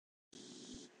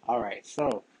All right,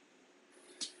 so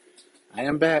I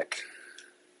am back.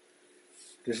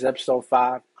 This is episode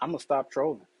 5. I'm going to stop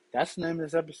trolling. That's the name of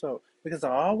this episode because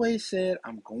I always said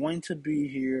I'm going to be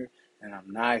here and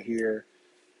I'm not here.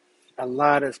 A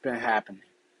lot has been happening,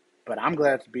 but I'm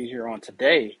glad to be here on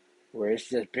today where it's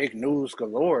just big news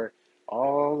galore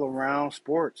all around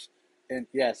sports. And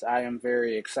yes, I am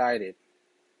very excited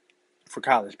for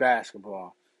college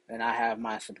basketball, and I have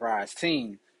my surprise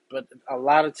team. But a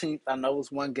lot of teams, I know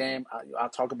it's one game. I'll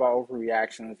talk about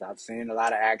overreactions. I've seen a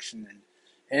lot of action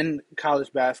in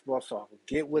college basketball, so I'll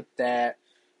get with that.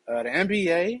 The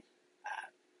NBA,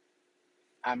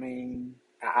 I mean,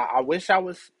 I wish I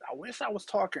was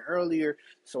talking earlier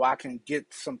so I can get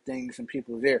some things and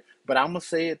people there. But I'm gonna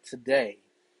say it today,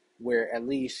 where at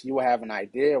least you will have an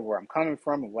idea of where I'm coming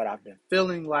from and what I've been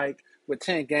feeling like. With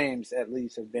 10 games at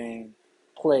least have been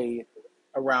played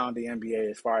around the NBA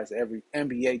as far as every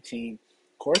NBA team.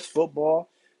 Of course, football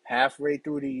halfway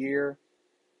through the year.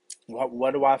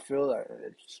 What do I feel?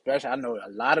 Especially, I know a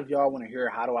lot of y'all want to hear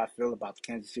how do I feel about the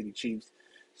Kansas City Chiefs.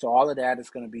 So all of that is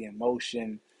going to be in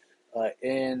motion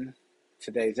in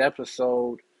today's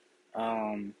episode.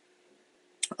 Um,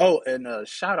 and a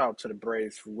shout out to the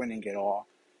Braves for winning it all.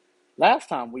 Last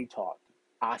time we talked,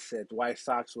 I said the White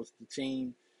Sox was the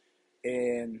team,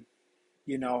 and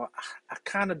I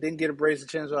kind of didn't get a Braves a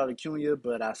chance without Acuna,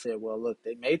 but I said, well, look,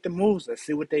 they made the moves. Let's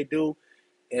see what they do.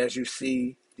 As you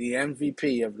see, the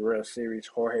MVP of the World Series,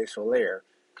 Jorge Soler,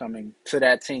 coming to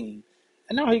that team,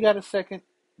 and now he got a second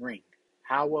ring.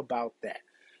 How about that?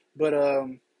 But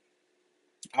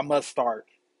I must start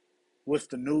with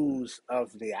the news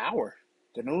of the hour,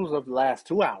 the news of the last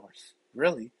 2 hours,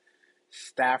 really.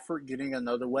 Stafford getting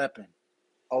another weapon,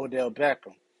 Odell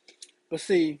Beckham. But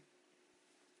see,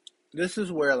 this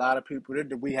is where a lot of people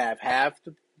we have half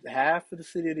of the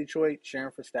city of Detroit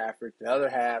cheering for Stafford, the other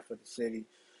half of the city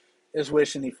is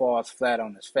wishing he falls flat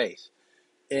on his face.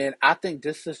 And I think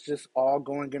this is just all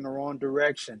going in the wrong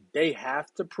direction. They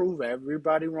have to prove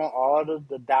everybody wrong, all of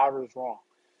the doubters wrong.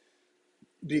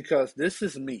 Because this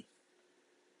is me.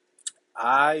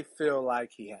 I feel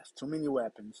like he has too many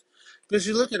weapons. Because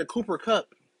you look at a Cooper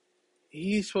Cup,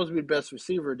 he's supposed to be the best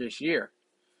receiver this year.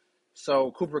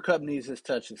 So Cooper Cup needs his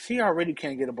touches. He already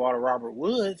can't get a ball to Robert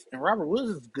Woods, and Robert Woods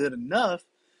is good enough.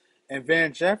 And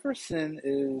Van Jefferson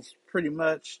is pretty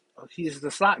much he's the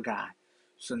slot guy.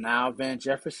 So now Van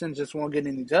Jefferson just won't get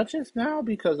any touches now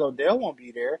because Odell won't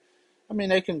be there. I mean,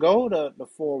 they can go the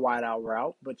full wideout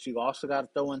route, but you also got to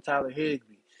throw in Tyler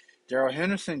Higbee. Darrell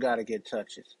Henderson got to get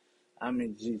touches. I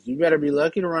mean, geez, you better be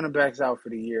lucky the running back's out for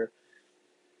the year.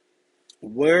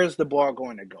 Where's the ball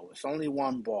going to go? It's only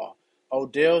one ball.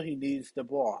 Odell, he needs the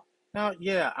ball. Now,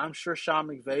 yeah, I'm sure Sean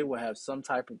McVay will have some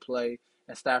type of play,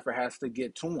 and Stafford has to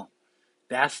get to him.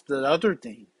 That's the other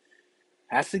thing.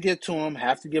 Has to get to him,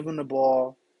 have to give him the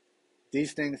ball.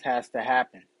 These things has to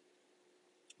happen.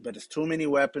 But it's too many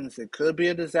weapons. It could be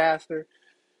a disaster.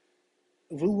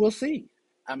 We will see.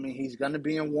 I mean, he's going to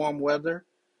be in warm weather,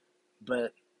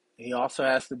 but he also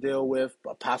has to deal with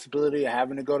a possibility of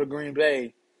having to go to Green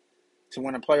Bay to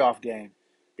win a playoff game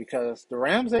because the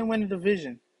Rams ain't win the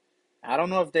division. I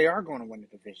don't know if they are going to win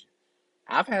the division.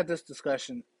 I've had this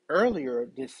discussion earlier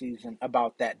this season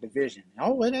about that division.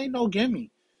 Oh, it ain't no gimme.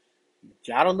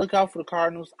 Got to look out for the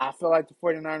Cardinals. I feel like the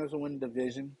 49ers will win the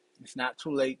division. It's not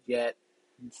too late yet.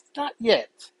 It's not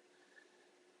yet.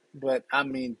 But, I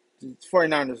mean, the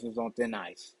 49ers is on thin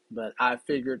ice. But I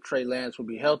figured Trey Lance would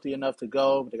be healthy enough to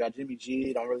go. But they got Jimmy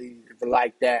G. Don't really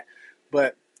like that.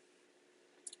 But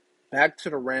back to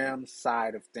the Rams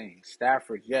side of things.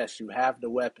 Stafford, yes, you have the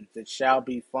weapons. It shall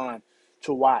be fun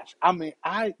to watch. I mean,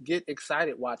 I get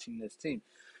excited watching this team.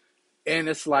 And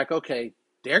it's like, okay,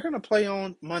 they're going to play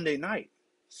on Monday night.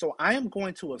 So I am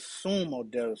going to assume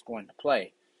Odell is going to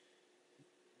play.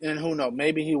 And who knows?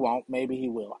 Maybe he won't. Maybe he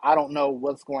will. I don't know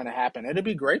what's going to happen. It'd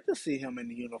be great to see him in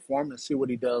the uniform and see what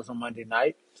he does on Monday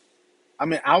night. I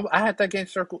mean, I had that game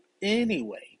circled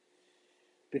anyway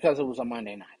because it was a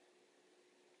Monday night.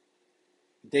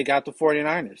 They got the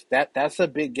 49ers. That's a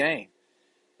big game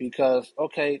because,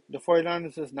 okay, the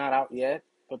 49ers is not out yet,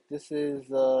 but this is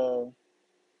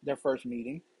their first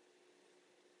meeting.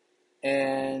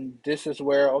 And this is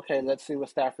where, okay, let's see what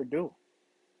Stafford do.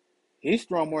 He's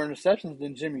thrown more interceptions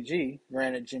than Jimmy G.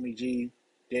 Granted, Jimmy G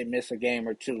did miss a game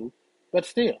or two, but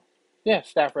still. Yeah,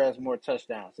 Stafford has more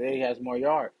touchdowns. Yeah, he has more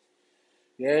yards.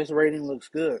 Yeah, his rating looks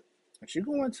good. If you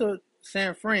go into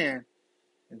San Fran,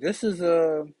 this is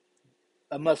a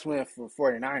must-win for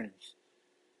 49ers.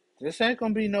 This ain't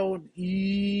going to be no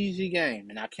easy game,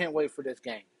 and I can't wait for this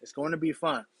game. It's going to be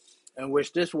fun. And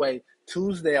which this way,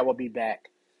 Tuesday I will be back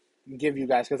and give you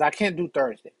guys, because I can't do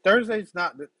Thursday. Thursday's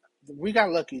not. We got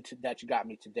lucky that you got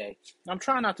me today. I'm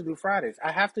trying not to do Fridays.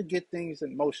 I have to get things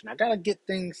in motion. I got to get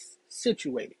things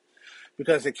situated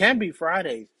because it can be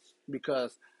Fridays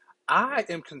because I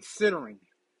am considering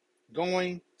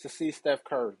going to see Steph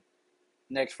Curry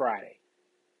next Friday.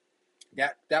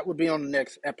 That would be on the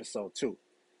next episode too.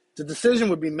 The decision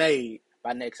would be made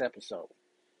by next episode.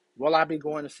 Will I be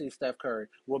going to see Steph Curry?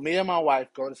 Will me and my wife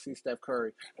go to see Steph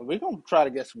Curry? And we're gonna try to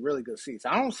get some really good seats.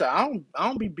 I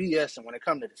don't be BSing when it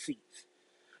comes to the seats.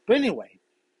 But anyway,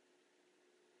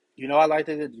 I like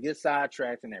to get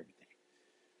sidetracked and everything.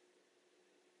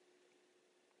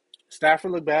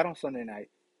 Stafford looked bad on Sunday night.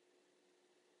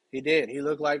 He did. He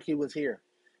looked like he was here.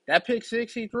 That pick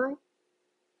six he threw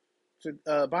to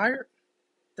Byard,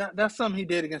 that's something he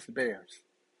did against the Bears.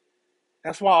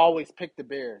 That's why I always pick the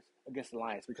Bears against the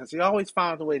Lions, because he always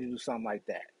finds a way to do something like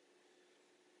that.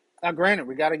 Now, granted,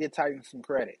 we got to get Titans some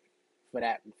credit for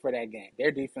that game.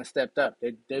 Their defense stepped up.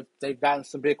 They've gotten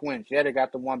some big wins. Yeah, they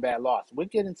got the one bad loss. We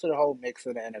get into the whole mix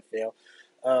of the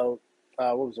NFL.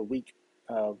 What was it, week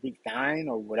 9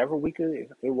 or whatever week it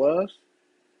was?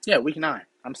 Yeah, week 9.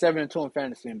 I'm 7-2 in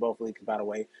fantasy in both leagues, by the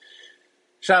way.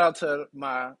 Shout out to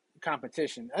my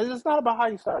competition. It's not about how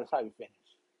you start; it's how you finish.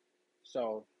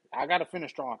 So I got to finish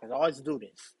strong because I always do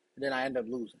this. And then I end up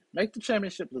losing. Make the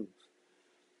championship lose.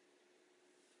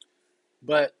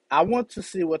 But I want to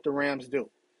see what the Rams do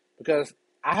because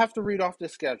I have to read off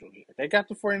this schedule here. They got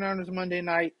the 49ers Monday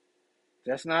night.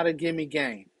 That's not a gimme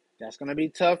game. That's going to be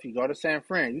tough. You go to San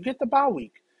Fran. You get the bye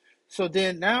week. So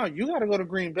then now you got to go to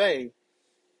Green Bay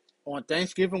on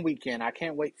Thanksgiving weekend. I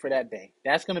can't wait for that day.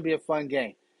 That's going to be a fun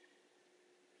game.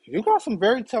 You got some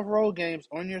very tough road games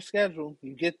on your schedule.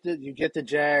 You get the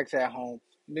Jags at home.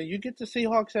 Then you get the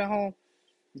Seahawks at home.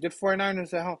 You get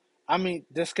 49ers at home. I mean,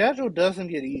 the schedule doesn't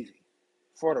get easy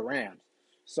for the Rams.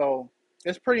 So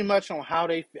it's pretty much on how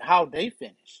they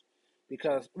finish.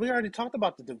 Because we already talked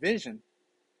about the division.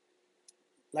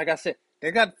 Like I said,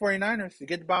 they got the 49ers. You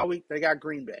get the bye week, they got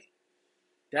Green Bay.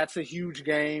 That's a huge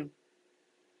game.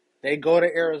 They go to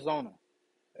Arizona.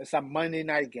 It's a Monday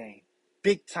night game.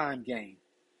 Big time game.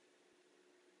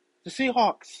 The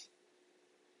Seahawks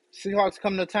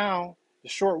come to town, the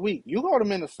short week. You go to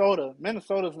Minnesota.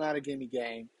 Minnesota's not a gimme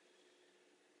game.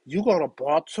 You go to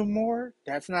Baltimore.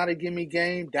 That's not a gimme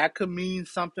game. That could mean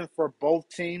something for both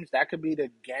teams. That could be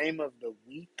the game of the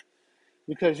week.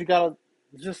 Because you got to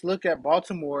just look at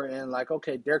Baltimore and like,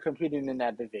 okay, they're competing in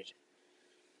that division.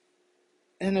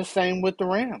 And the same with the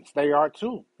Rams. They are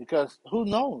too. Because who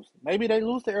knows? Maybe they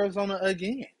lose to Arizona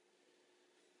again.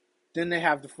 Then they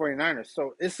have the 49ers.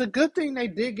 So it's a good thing they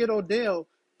did get Odell,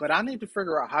 but I need to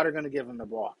figure out how they're going to give him the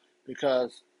ball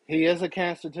because he is a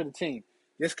cancer to the team.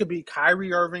 This could be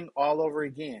Kyrie Irving all over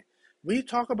again. We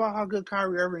talk about how good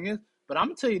Kyrie Irving is, but I'm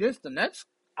going to tell you this,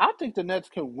 I think the Nets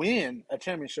can win a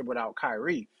championship without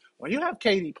Kyrie. When you have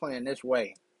KD playing this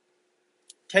way,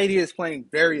 KD is playing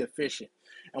very efficient.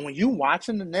 And when you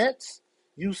watching the Nets,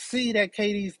 you see that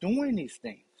KD's doing these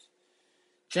things.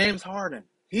 James Harden,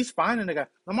 he's finding the guy.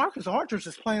 LaMarcus Aldridge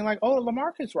is playing like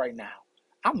LaMarcus right now.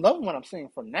 I'm loving what I'm seeing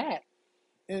from that.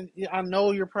 And I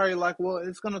know you're probably like, well,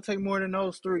 it's going to take more than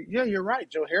those three. Yeah, you're right.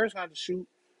 Joe Harris got to shoot.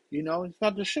 He's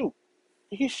got to shoot.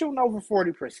 He's shooting over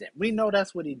 40%. We know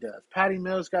that's what he does. Patty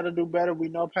Mills got to do better. We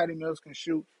know Patty Mills can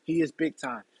shoot. He is big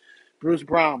time. Bruce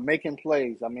Brown making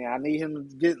plays. I mean, I need him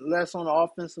to get less on the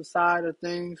offensive side of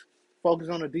things, focus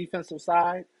on the defensive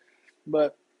side.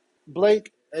 But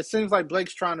Blake, it seems like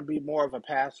Blake's trying to be more of a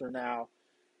passer now.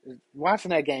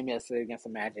 Watching that game yesterday against the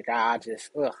Magic, I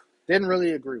just didn't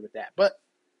really agree with that. But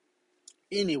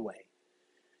anyway,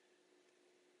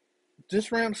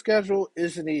 this Rams schedule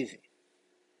isn't easy.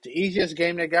 The easiest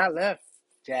game they got left,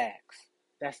 Jags.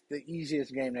 That's the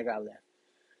easiest game they got left.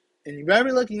 And you better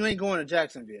be lucky you ain't going to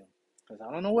Jacksonville. Because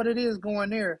I don't know what it is going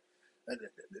there.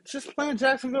 Just playing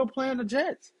Jacksonville, playing the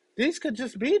Jets. These could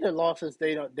just be the losses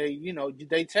they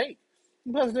take.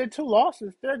 Because they're 2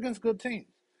 losses, they're against good teams.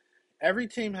 Every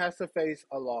team has to face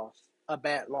a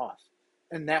bad loss.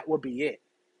 And that would be it.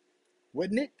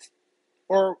 Wouldn't it?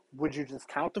 Or would you just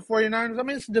count the 49ers? I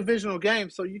mean, it's a divisional game,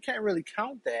 so you can't really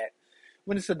count that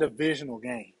when it's a divisional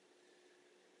game.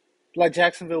 Like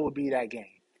Jacksonville would be that game.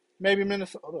 Maybe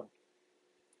Minnesota.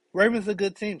 Ravens a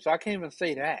good team, so I can't even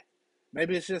say that.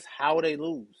 Maybe it's just how they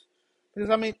lose. Because,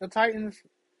 I mean, the Titans,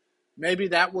 maybe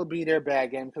that would be their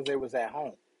bad game because they was at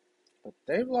home. But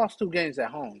they've lost 2 games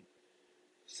at home.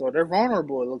 So they're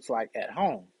vulnerable, it looks like, at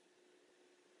home.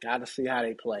 Got to see how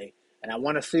they play. And I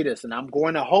want to see this. And I'm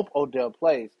going to hope Odell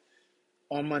plays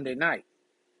on Monday night.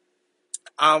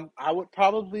 I would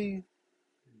probably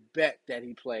bet that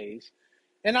he plays.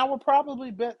 And I would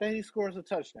probably bet that he scores a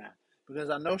touchdown because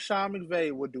I know Sean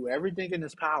McVay would do everything in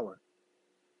his power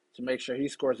to make sure he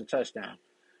scores a touchdown.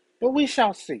 But we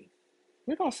shall see.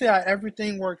 We're going to see how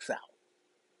everything works out.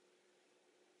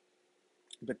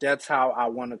 But that's how I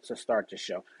wanted to start the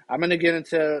show. I'm going to get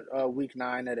into week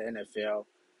 9 of the NFL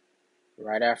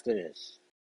right after this.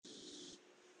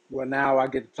 Well, now I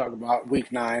get to talk about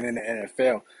week 9 in the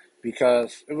NFL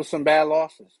because it was some bad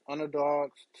losses.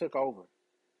 Underdogs took over.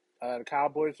 The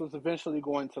Cowboys was eventually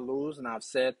going to lose, and I've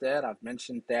said that. I've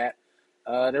mentioned that.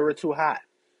 They were too hot.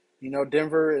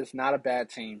 Denver is not a bad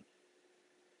team.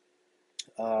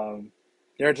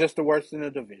 They're just the worst in the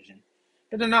division.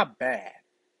 But they're not bad.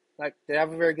 Like, they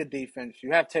have a very good defense.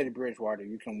 You have Teddy Bridgewater.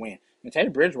 You can win. And Teddy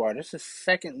Bridgewater, this is his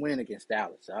second win against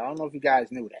Dallas. I don't know if you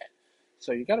guys knew that.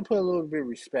 So you got to put a little bit of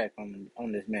respect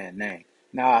on this man's name.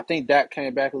 Now, I think Dak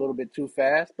came back a little bit too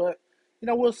fast, but,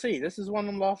 we'll see. This is one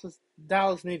of them losses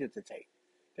Dallas needed to take.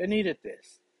 They needed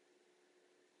this.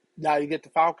 Now you get the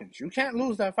Falcons. You can't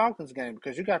lose that Falcons game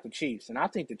because you got the Chiefs, and I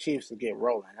think the Chiefs will get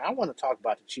rolling. And I want to talk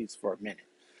about the Chiefs for a minute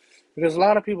because a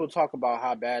lot of people talk about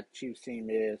how bad the Chiefs team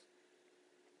is.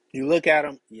 You look at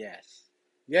them, yes.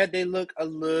 Yeah, they look a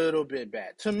little bit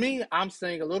bad. To me, I'm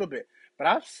saying a little bit, but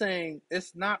I'm saying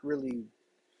it's not really.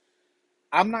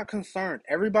 I'm not concerned.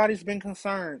 Everybody's been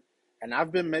concerned, and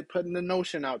I've been putting the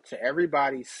notion out to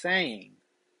everybody saying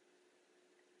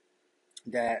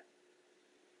that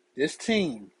this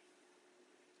team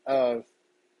of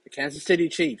the Kansas City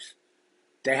Chiefs,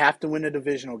 they have to win the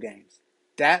divisional games.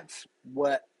 That's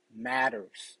what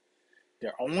matters.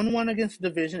 They're 0-1 against the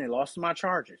division. They lost to my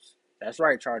Chargers. That's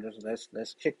right, Chargers.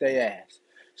 Let's kick their ass.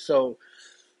 So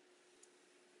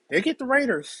they get the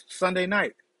Raiders Sunday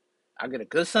night. I get a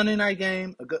good Sunday night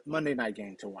game, a good Monday night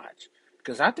game to watch.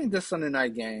 Because I think this Sunday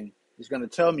night game is going to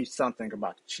tell me something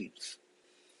about the Chiefs.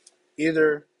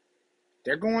 Either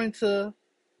they're going to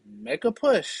make a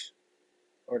push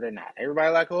or they're not.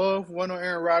 Everybody like, oh, if it wasn't on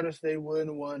Aaron Rodgers, they wouldn't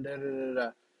have won. Da, da, da, da.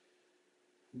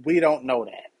 We don't know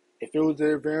that. If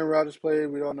Aaron Rodgers played,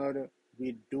 we don't know that.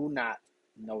 We do not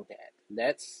know that.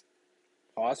 Let's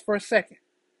pause for a second.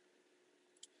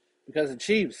 Because the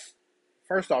Chiefs,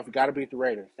 first off, you got to beat the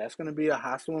Raiders. That's going to be a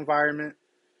hostile environment.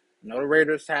 The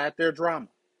Raiders had their drama.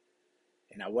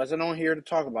 And I wasn't on here to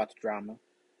talk about the drama.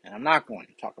 And I'm not going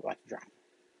to talk about the drama.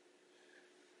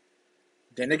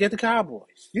 Then they get the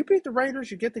Cowboys. You beat the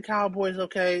Raiders, you get the Cowboys,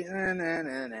 okay.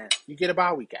 You get a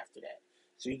bye week after that.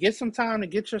 So you get some time to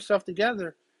get yourself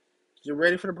together. You're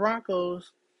ready for the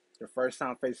Broncos. Your first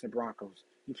time facing the Broncos.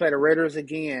 You play the Raiders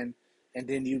again. And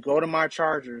then you go to my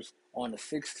Chargers on the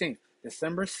 16th.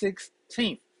 December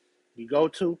 16th. You go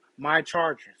to my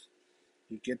Chargers.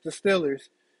 You get the Steelers.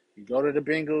 You go to the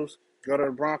Bengals. Go to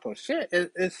the Broncos. Shit,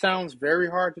 it sounds very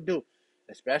hard to do.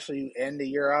 Especially you end the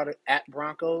year out at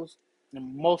Broncos.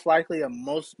 And most likely a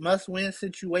must-win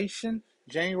situation.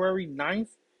 January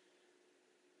 9th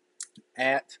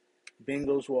at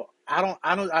Bengals. Well,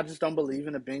 I just don't believe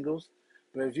in the Bengals.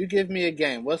 But if you give me a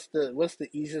game, what's the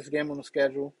easiest game on the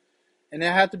schedule? And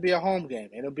it had to be a home game.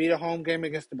 It'll be a home game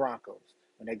against the Broncos.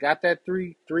 When they got that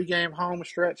three-game home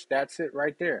stretch, that's it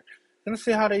right there. Gonna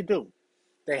see how they do.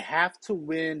 They have to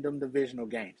win them divisional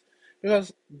games.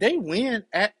 Because they win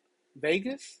at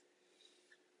Vegas,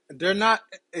 they're not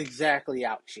exactly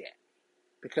out yet.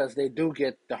 Because they do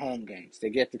get the home games. They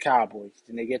get the Cowboys,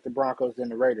 then they get the Broncos, then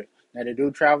the Raiders. Now they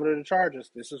do travel to the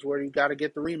Chargers. This is where you got to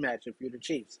get the rematch if you're the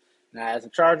Chiefs. Now, as a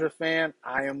Chargers fan,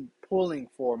 I am pulling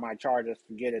for my Chargers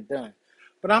to get it done.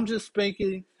 But I'm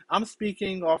speaking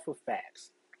off of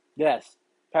facts. Yes,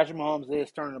 Patrick Mahomes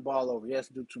is turning the ball over. Yes,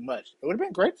 do too much. It would have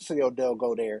been great to see Odell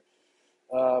go there.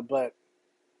 But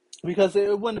because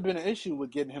it wouldn't have been an issue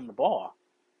with getting him the ball.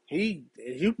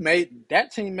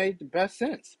 That team made the best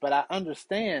sense. But I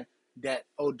understand that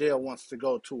Odell wants to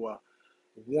go to a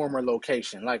warmer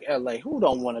location like LA. Who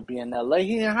don't want to be in LA?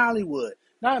 He in Hollywood.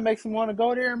 Now it makes him want to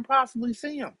go there and possibly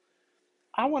see him.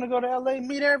 I want to go to LA and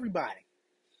meet everybody.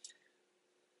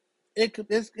 It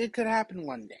could happen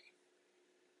one day.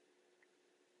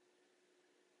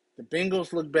 The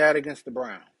Bengals look bad against the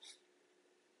Browns.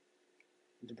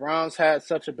 The Browns had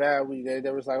such a bad week.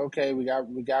 They was like, okay, we got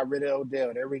rid of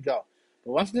Odell. There we go.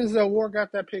 But once Denzel Ward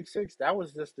got that pick six, that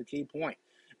was just the key point.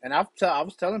 And I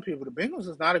was telling people the Bengals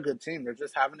is not a good team. They're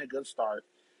just having a good start.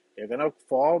 They're gonna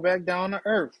fall back down to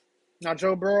earth. Now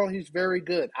Joe Burrow, he's very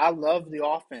good. I love the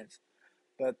offense,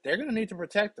 but they're gonna need to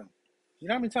protect him. You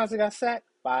know how many times they got sacked?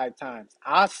 5 times.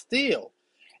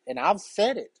 And I've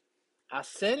said it. I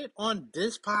said it on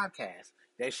this podcast.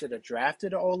 They should have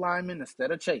drafted an O-lineman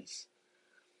instead of Chase.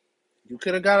 You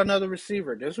could have got another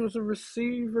receiver. This was a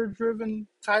receiver-driven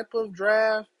type of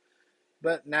draft.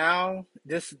 But now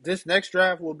this next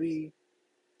draft will be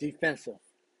defensive.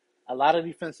 A lot of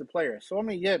defensive players. So I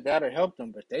mean, yeah, that'll help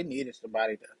them, but they needed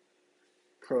somebody to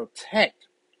protect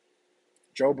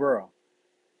Joe Burrow.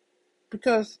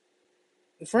 Because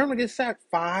for him to get sacked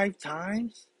 5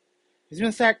 times, he's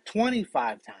been sacked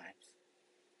 25 times.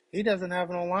 He doesn't have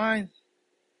no line.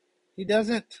 He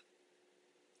doesn't.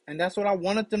 And that's what I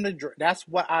wanted them to. That's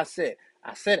what I said.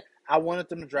 I said I wanted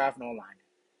them to draft no line.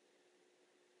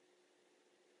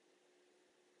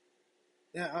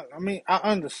 Yeah, I mean, I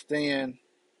understand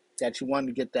that you wanted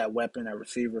to get that weapon at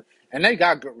receiver, and they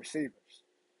got good receivers.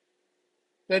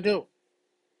 They do,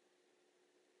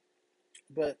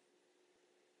 but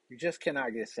you just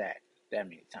cannot get sacked that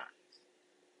many times,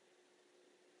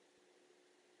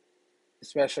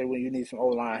 especially when you need some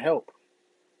O-line help.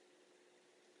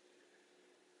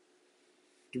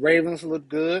 The Ravens look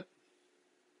good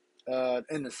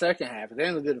in the second half. They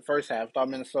didn't look good in the first half. I thought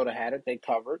Minnesota had it. They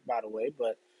covered, by the way,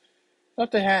 but I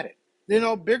thought they had it.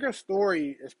 Bigger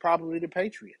story is probably the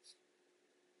Patriots.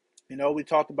 We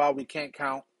talked about we can't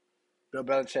count Bill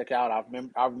Belichick out.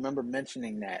 I remember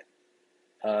mentioning that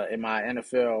in my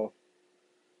NFL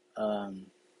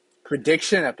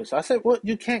prediction episode. I said, well,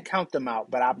 you can't count them out,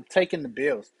 but I'm taking the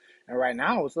Bills. And right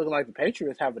now, it's looking like the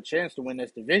Patriots have a chance to win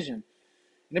this division.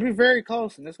 And it'll be very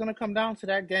close, and it's going to come down to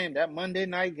that game, that Monday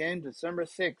night game, December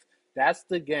 6th. That's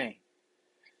the game.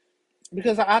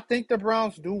 Because I think the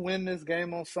Browns do win this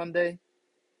game on Sunday,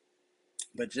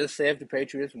 but just say if the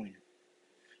Patriots win.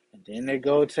 And then they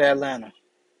go to Atlanta.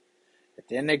 And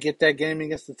then they get that game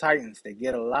against the Titans. They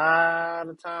get a lot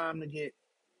of time to get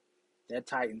that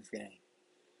Titans game.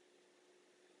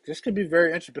 This could be very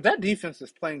interesting. But that defense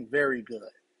is playing very good.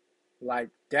 Like,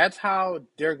 that's how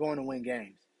they're going to win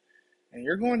games. And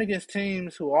you're going against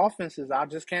teams whose offenses I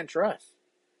just can't trust.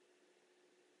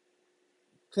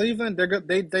 Cleveland, they're good.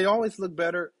 They always look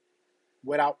better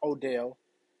without Odell.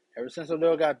 Ever since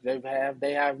Odell got, they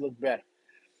have looked better.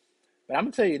 But I'm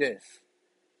gonna tell you this: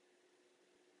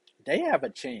 they have a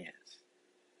chance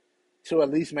to at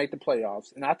least make the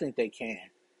playoffs, and I think they can.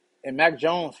 And Mac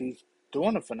Jones, he's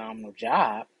doing a phenomenal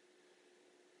job.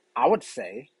 I would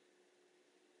say.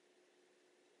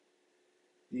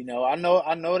 I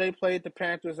know they played the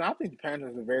Panthers, and I think the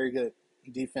Panthers are a very good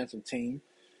defensive team.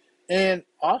 And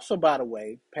also, by the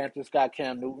way, Panthers got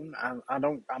Cam Newton.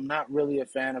 I'm not really a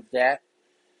fan of that.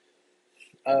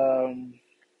 Um,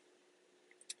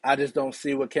 I just don't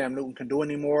see what Cam Newton can do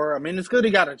anymore. I mean, it's good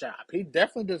he got a job. He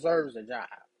definitely deserves a job.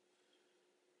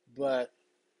 But,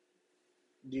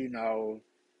 you know,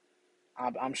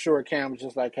 I'm sure Cam was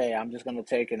just like, hey, I'm just going to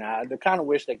take it. I kind of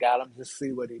wish they got him to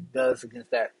see what he does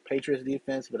against that Patriots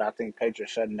defense, but I think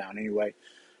Patriots shutting down anyway.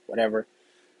 Whatever.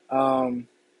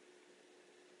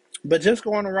 But just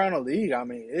going around the league, I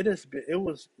mean, it's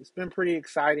been pretty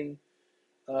exciting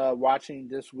watching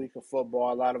this week of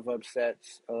football. A lot of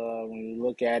upsets when you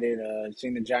look at it.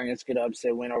 Seeing the Giants get an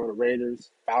upset win over the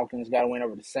Raiders. Falcons got to win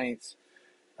over the Saints.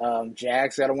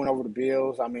 Jags got to win over the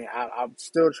Bills. I mean, I'm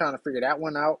still trying to figure that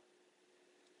one out.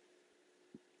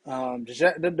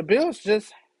 The Bills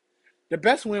the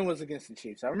best win was against the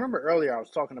Chiefs. I remember earlier I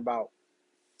was talking about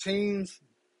teams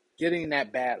getting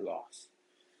that bad loss.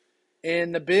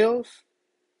 And the Bills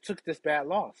took this bad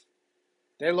loss.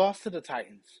 They lost to the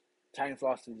Titans. Titans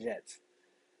lost to the Jets.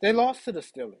 They lost to the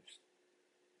Steelers.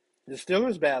 The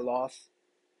Steelers' bad loss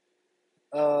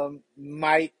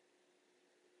might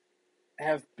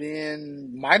have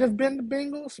been the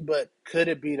Bengals, but could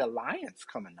it be the Lions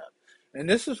coming up? And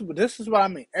this is what I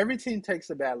mean. Every team takes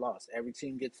a bad loss. Every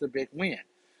team gets a big win.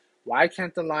 Why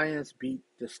can't the Lions beat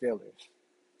the Steelers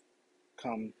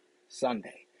come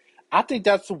Sunday? I think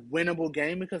that's a winnable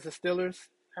game because the Steelers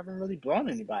haven't really blown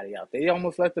anybody out. They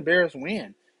almost let the Bears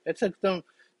win. It took them.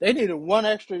 They needed one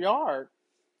extra yard,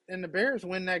 and the Bears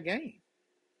win that game.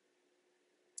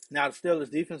 Now the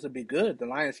Steelers' defense will be good. The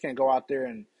Lions can't go out there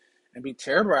and be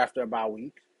terrible after a bye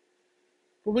week.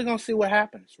 But we're gonna see what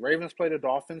happens. Ravens play the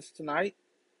Dolphins tonight.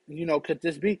 Could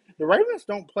this be? The Ravens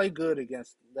don't play good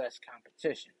against less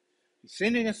competition. You've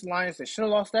seen it against the Lions. They should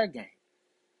have lost that game.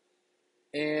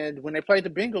 And when they played the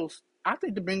Bengals, I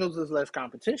think the Bengals is less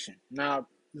competition. Now,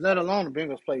 let alone the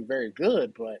Bengals play very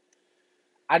good, but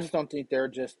I just don't think they're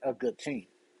just a good team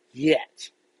yet.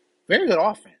 Very good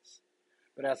offense,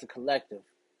 but as a collective,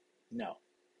 no.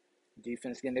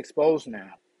 Defense getting exposed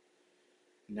now.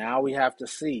 Now we have to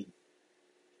see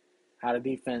how the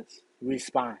defense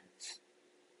responds. It's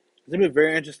going to be a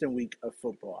very interesting week of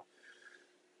football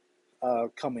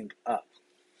coming up.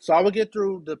 So I will get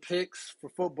through the picks for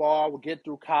football. We'll get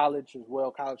through college as well,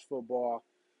 college football.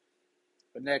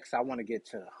 But next, I want to get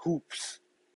to hoops.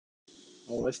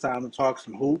 Well, it's time to talk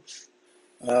some hoops.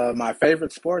 My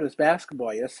favorite sport is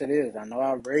basketball. Yes, it is. I know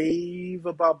I rave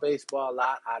about baseball a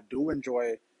lot. I do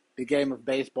enjoy the game of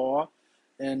baseball,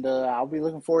 and I'll be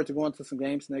looking forward to going to some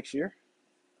games next year.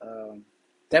 Um,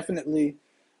 Definitely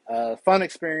a fun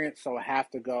experience, so I have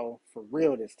to go for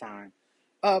real this time.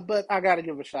 But I got to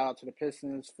give a shout out to the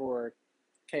Pistons for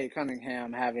Cade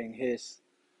Cunningham having his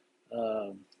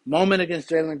uh, moment against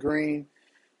Jalen Green.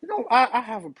 I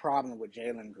have a problem with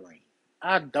Jalen Green.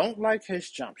 I don't like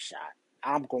his jump shot.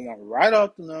 I'm going right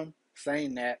off to them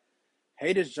saying that.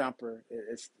 Hate his jumper.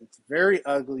 It's very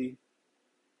ugly.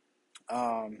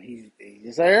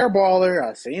 He's an air baller.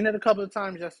 I've seen it a couple of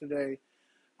times yesterday.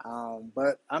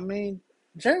 But I mean,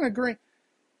 Jalen Green.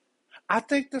 I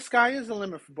think the sky is the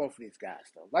limit for both of these guys,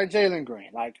 though. Like Jalen Green.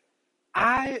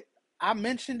 I I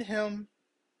mentioned him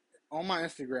on my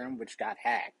Instagram, which got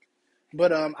hacked.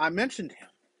 But I mentioned him,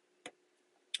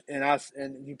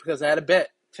 because I had a bet,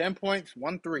 10 points,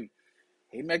 1 3.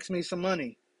 He makes me some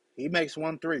money. He makes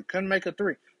 1 3. Couldn't make a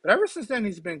three, but ever since then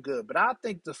he's been good. But I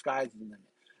think the sky's the limit,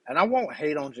 and I won't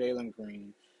hate on Jalen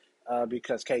Green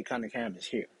because Kate Cunningham is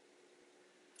here.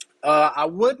 I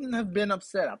wouldn't have been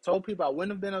upset. I told people I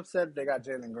wouldn't have been upset if they got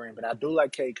Jalen Green, but I do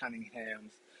like Kate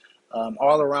Cunningham's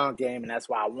all-around game, and that's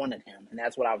why I wanted him. And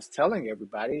that's what I was telling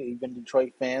everybody, even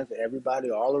Detroit fans,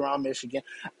 everybody all around Michigan.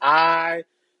 I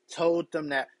told them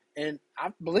that, and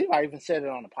I believe I even said it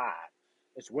on the pod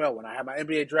as well when I had my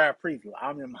NBA draft preview.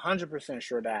 I'm 100%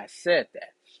 sure that I said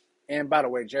that. And by the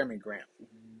way, Jeremy Grant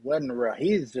wasn't real.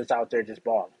 He's just out there just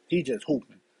balling. He just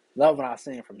hooping. Love what I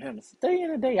seen from him. It's day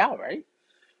in and day out, right?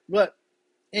 But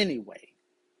anyway,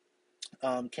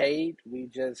 Cade, we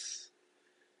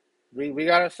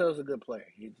got ourselves a good player.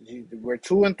 We're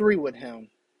 2-3 with him,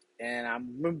 and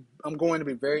I'm going to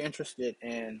be very interested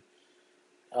in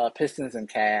Pistons and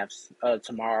Cavs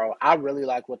tomorrow. I really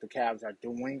like what the Cavs are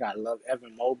doing. I love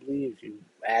Evan Mobley. If you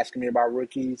asking me about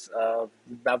rookies,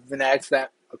 I've been asked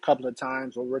that a couple of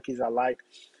times. What rookies I like.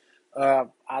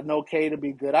 I know Cade will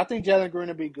be good. I think Jalen Green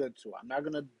will be good too. I'm not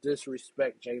gonna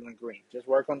disrespect Jalen Green. Just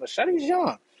work on the shot. He's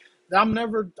young. I'm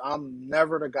never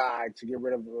the guy to get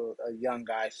rid of a young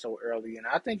guy so early, and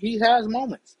I think he has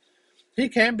moments. He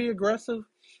can be aggressive.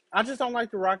 I just don't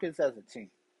like the Rockets as a team.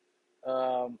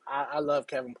 I love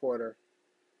Kevin Porter,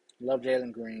 love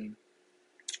Jalen Green.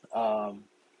 Um,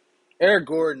 Eric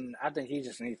Gordon, I think he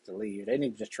just needs to leave. They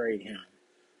need to just trade him.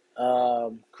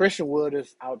 Christian Wood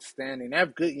is outstanding. They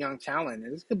have good young talent,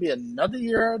 and this could be another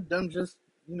year of them just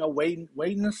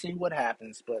waiting to see what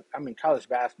happens. But I mean, college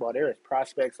basketball, there is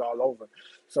prospects all over.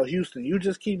 So Houston, you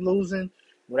just keep losing.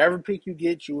 Whatever pick you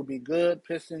get, you will be good.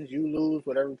 Pistons, you lose.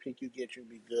 Whatever pick you get, you'll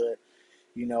be good.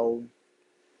 You know,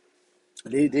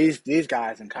 these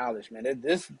guys in college, man.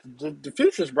 The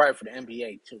future is bright for the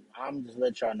NBA too. I'm just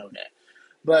let y'all know that.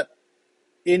 But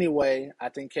anyway, I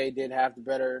think K did have the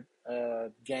better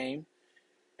game.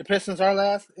 The Pistons are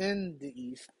last in the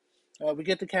East. We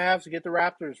get the Cavs, we get the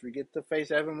Raptors, we get to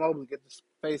face Evan Mobley, we get to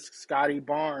face Scotty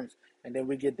Barnes, and then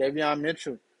we get Davion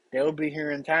Mitchell. They'll be here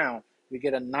in town. We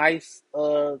get a nice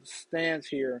stance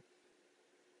here.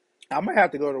 I might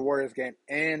have to go to the Warriors game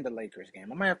and the Lakers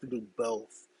game. I might have to do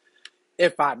both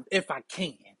if I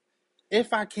can.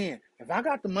 If I can. If I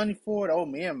got the money for it,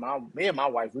 me and my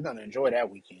wife, we're gonna enjoy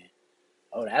that weekend.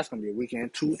 Oh, that's gonna be a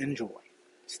weekend to enjoy.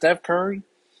 Steph Curry,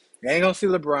 you ain't gonna see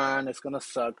LeBron. It's gonna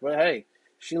suck, but hey,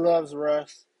 she loves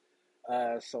Russ.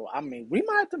 So I mean, we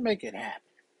might have to make it happen.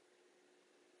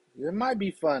 It might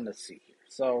be fun to see here.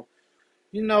 So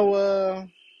you know,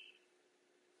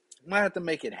 might have to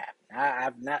make it happen.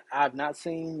 I've not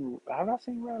seen. Have I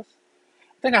seen Russ?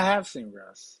 I think I have seen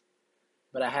Russ,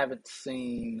 but I haven't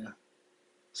seen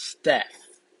Steph.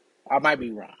 I might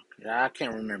be wrong. I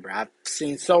can't remember. I've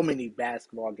seen so many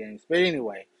basketball games, but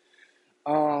anyway,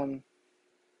 um,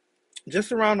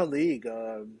 just around the league,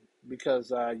 because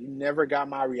you never got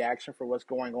my reaction for what's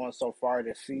going on so far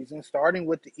this season. Starting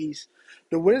with the East,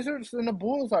 the Wizards and the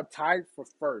Bulls are tied for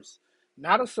first.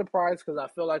 Not a surprise because I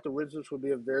feel like the Wizards would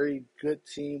be a very good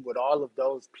team with all of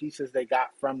those pieces they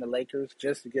got from the Lakers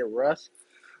just to get Russ.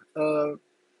 Uh,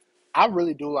 I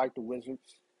really do like the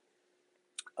Wizards.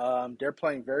 They're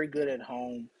playing very good at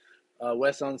home.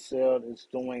 Wes Unseld is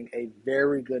doing a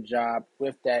very good job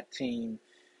with that team.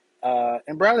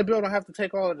 And Bradley Beal don't have to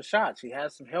take all of the shots. He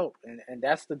has some help, and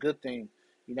that's the good thing.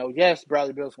 Yes,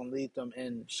 Bradley Beal's going to lead them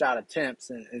in shot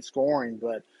attempts and scoring,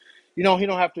 but, he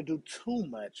don't have to do too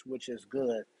much, which is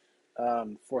good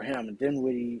for him. And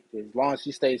Dinwiddie, as long as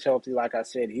he stays healthy, like I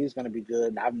said, he's going to be good.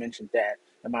 And I've mentioned that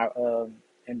in my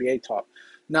NBA talk.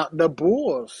 Now, the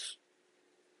Bulls,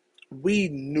 we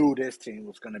knew this team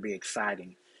was going to be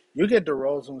exciting. You get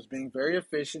DeRozan, who's being very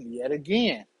efficient yet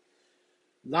again.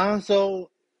 Lonzo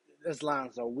is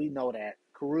Lonzo. We know that.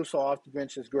 Caruso off the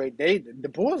bench is great. The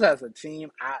Bulls as a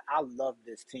team, I love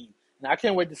this team. And I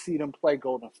can't wait to see them play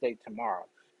Golden State tomorrow.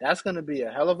 That's going to be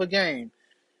a hell of a game.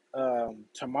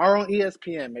 Tomorrow on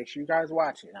ESPN. Make sure you guys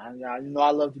watch it. I know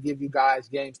I love to give you guys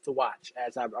games to watch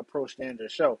as I approach the end of the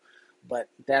show, but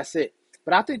that's it.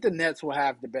 But I think the Nets will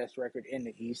have the best record in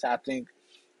the East. I think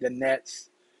the Nets,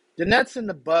 the Nets and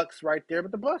the Bucks right there,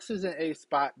 but the Bucks is in a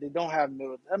spot. They don't have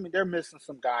no. I mean, they're missing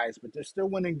some guys, but they're still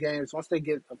winning games. Once they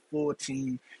get a full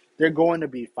team, they're going to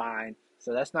be fine.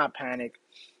 So that's not panic.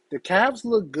 The Cavs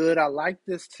look good. I like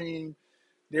this team.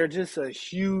 They're just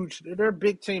they're a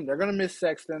big team. They're going to miss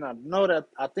Sexton. I know that.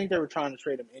 I think they were trying to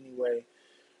trade him anyway.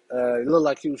 It looked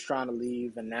like he was trying to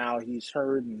leave, and now he's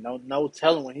hurt, and no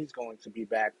telling when he's going to be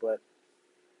back. But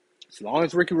as long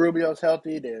as Ricky Rubio's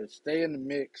healthy, they'll stay in the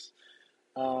mix.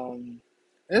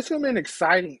 It's going to be an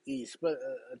exciting East, but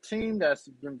a team that's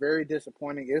been very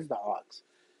disappointing is the Hawks.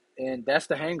 And that's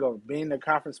the hangover, being the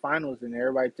conference finals, and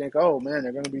everybody think, oh, man,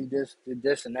 they're going to be this,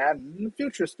 and that. And the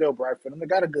future is still bright for them. They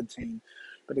got a good team,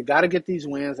 but they got to get these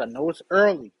wins. I know it's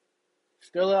early.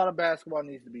 Still a lot of basketball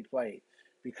needs to be played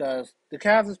because the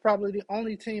Cavs is probably the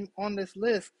only team on this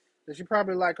list that you're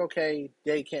probably like, okay,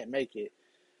 they can't make it.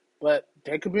 But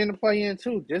they could be in the play-in,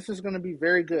 too. This is going to be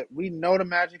very good. We know the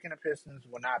Magic and the Pistons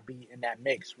will not be in that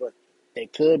mix, but they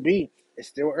could be. It's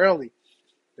still early.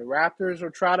 The Raptors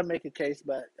will try to make a case,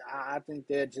 but I think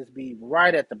they'll just be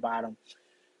right at the bottom,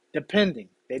 depending.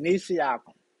 They need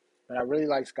Siakam, but I really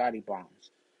like Scotty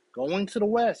Barnes. Going to the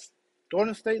West,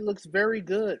 Golden State looks very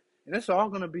good, and it's all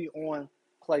going to be on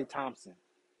Klay Thompson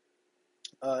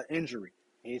injury.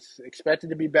 He's expected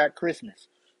to be back Christmas.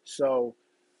 So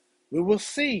we will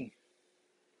see.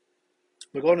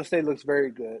 But Golden State looks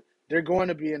very good. They're going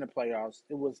to be in the playoffs.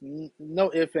 It was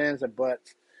no ifs, ands, or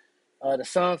buts. The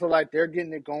Suns are like they're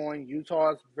getting it going.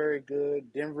 Utah's very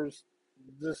good. Denver's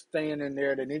just staying in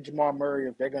there. They need Jamal Murray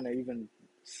if they're going to even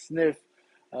sniff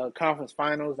conference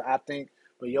finals, I think.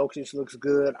 But Jokic looks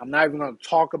good. I'm not even going to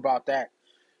talk about that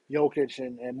Jokic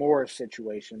and Morris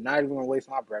situation. Not even going to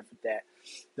waste my breath with that.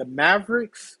 The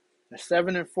Mavericks, the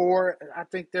 7-4, I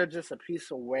think they're just a piece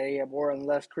away, more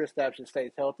unless Kristaps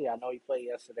stays healthy. I know he played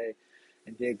yesterday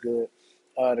and did good.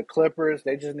 The Clippers,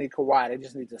 they just need Kawhi. They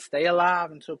just need to stay alive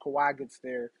until Kawhi gets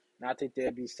there. And I think they'll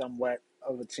be somewhat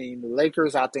of a team. The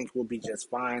Lakers, I think, will be just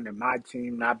fine. And my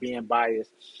team, not being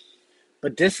biased.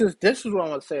 But this is what I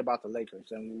want to say about the Lakers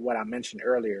and what I mentioned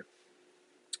earlier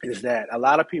is that a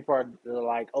lot of people are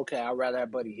like, okay, I'd rather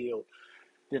have Buddy Hield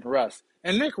than Russ.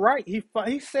 And Nick Wright, he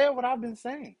said what I've been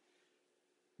saying.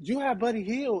 You have Buddy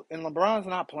Hield and LeBron's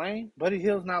not playing. Buddy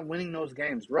Hield's not winning those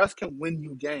games. Russ can win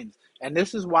you games. And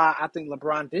this is why I think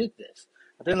LeBron did this.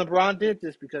 I think LeBron did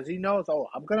this because he knows,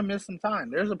 I'm going to miss some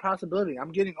time. There's a possibility.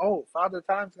 I'm getting old. Father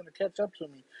Time's going to catch up to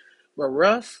me. But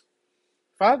Russ,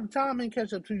 Father Time ain't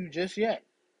catch up to you just yet.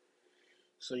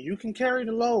 So you can carry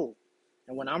the load.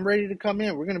 And when I'm ready to come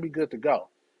in, we're going to be good to go.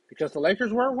 Because the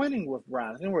Lakers were winning with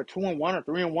Bron. I think we're 2-1 or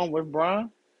 3-1 with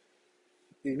Bron.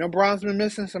 You know, Bron's been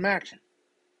missing some action.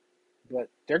 But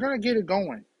they're going to get it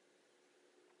going.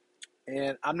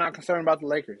 And I'm not concerned about the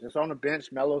Lakers. It's on the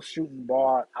bench. Melo's shooting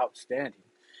ball outstanding.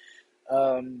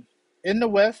 In the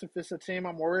West, if it's a team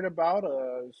I'm worried about,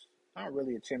 it's not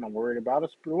really a team I'm worried about.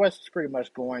 The West is pretty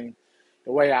much going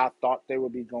the way I thought they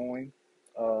would be going.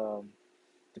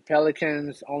 The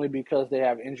Pelicans, only because they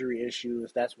have injury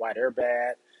issues. That's why they're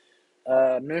bad.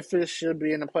 Memphis should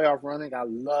be in the playoff running. I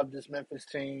love this Memphis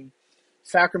team.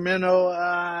 Sacramento,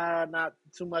 not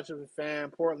too much of a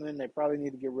fan. Portland, they probably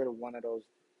need to get rid of one of those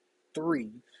three.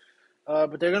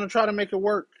 But they're going to try to make it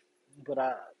work. But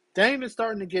Dame is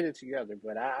starting to get it together.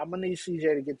 But I'm going to need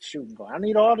CJ to get the shooting going. I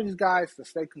need all these guys to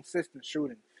stay consistent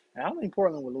shooting. And I don't think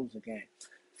Portland will lose the game.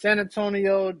 San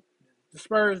Antonio, the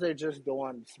Spurs, they're just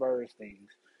doing Spurs things.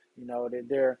 You know,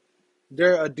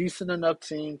 they're a decent enough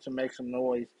team to make some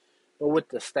noise. But with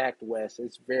the stacked West,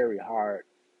 it's very hard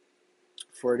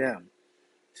for them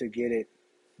to get it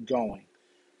going.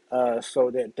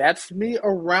 So that's me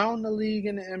around the league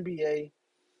in the NBA.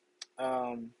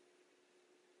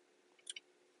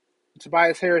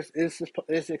 Tobias Harris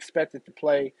is expected to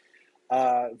play.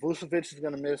 Vucevic is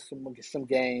going to miss some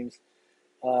games.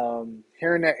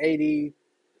 Hearing that AD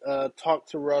talk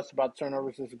to Russ about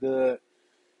turnovers is good.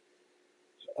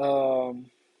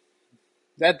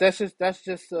 That's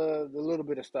just the little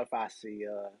bit of stuff I see.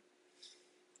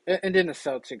 And then the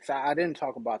Celtics. I didn't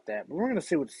talk about that, but we're going to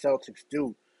see what the Celtics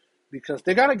do because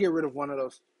they got to get rid of one of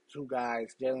those two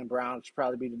guys. Jaylen Brown should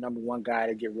probably be the number one guy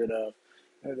to get rid of.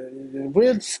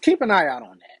 We'll just keep an eye out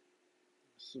on that.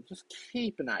 So just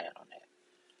keep an eye out on that.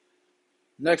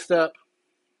 Next up,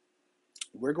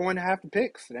 we're going to have the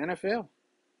picks, the NFL.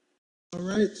 All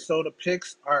right, so the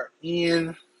picks are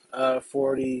in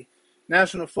for the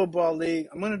National Football League.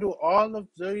 I'm going to do all of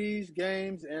these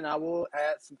games, and I will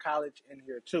add some college in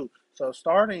here too. So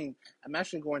I'm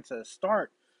actually going to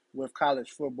start with college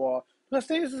football. Plus,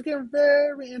 things is getting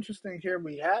very interesting here.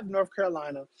 We have North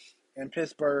Carolina and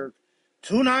Pittsburgh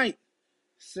tonight.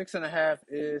 6.5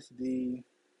 is the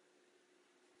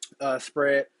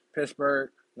spread. Pittsburgh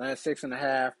line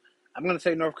 6.5. I'm going to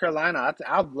take North Carolina.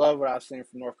 I love what I've seen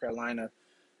from North Carolina.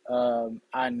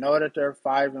 I know that they're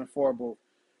 5-4,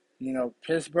 but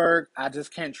Pittsburgh, I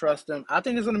just can't trust them. I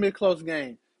think it's going to be a close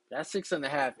game. That's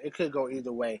 6.5. It could go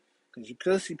either way because you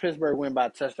could see Pittsburgh win by a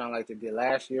touchdown like they did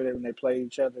last year when they played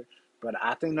each other. But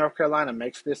I think North Carolina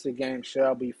makes this a game.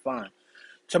 Shall be fun.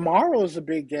 Tomorrow is a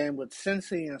big game with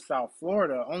Cincy and South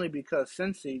Florida, only because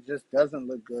Cincy just doesn't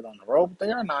look good on the road. But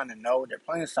they are 9-0. They're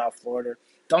playing South Florida.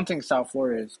 Don't think South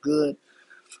Florida is good.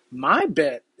 My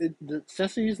bet,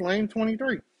 Cincy is lane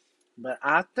 23. But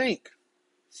I think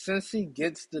Cincy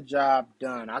gets the job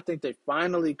done. I think they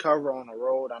finally cover on the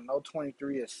road. I know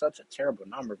 23 is such a terrible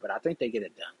number, but I think they get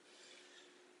it done.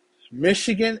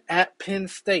 Michigan at Penn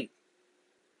State.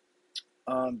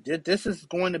 This is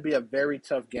going to be a very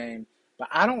tough game, but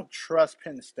I don't trust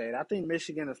Penn State. I think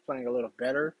Michigan is playing a little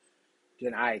better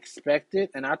than I expected,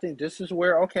 and I think this is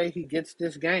where, he gets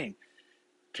this game.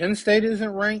 Penn State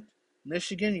isn't ranked.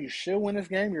 Michigan, you should win this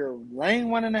game. You're laying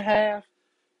 1.5.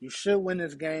 You should win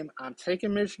this game. I'm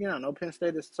taking Michigan. I know Penn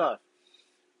State is tough.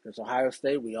 Because Ohio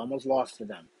State, we almost lost to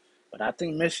them. But I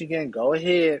think Michigan, go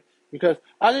ahead. Because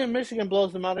I think Michigan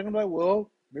blows them out. They're going to be like, well,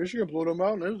 Michigan blew them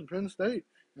out, and it was Penn State.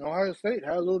 And Ohio State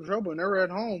had a little trouble, and they were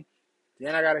at home.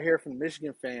 Then I got to hear from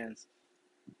Michigan fans,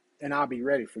 and I'll be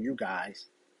ready for you guys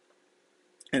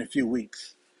in a few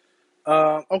weeks.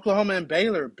 Oklahoma and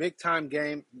Baylor, big-time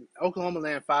game. Oklahoma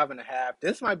land 5.5.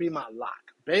 This might be my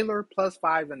lock. Baylor plus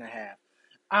 5.5.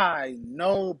 I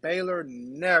know Baylor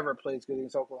never plays good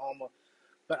against Oklahoma,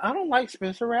 but I don't like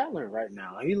Spencer Rattler right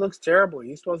now. He looks terrible.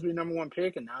 He's supposed to be number one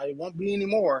pick, and now he won't be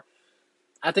anymore.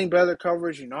 I think Baylor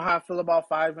coverage, you know how I feel about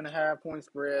 5.5 point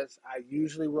spreads. I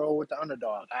usually roll with the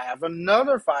underdog. I have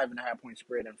another 5.5 point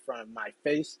spread in front of my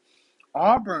face.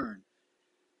 Auburn,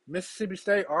 Mississippi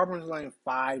State. Auburn's laying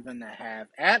 5.5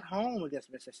 at home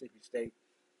against Mississippi State.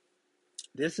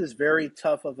 This is very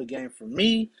tough of a game for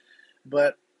me,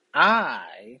 but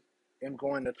I am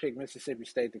going to pick Mississippi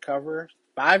State to cover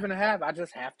 5.5. I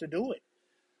just have to do it.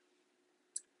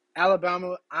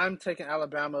 Alabama, I'm taking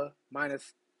Alabama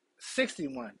minus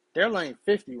 61. They're laying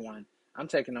 51. I'm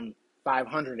taking them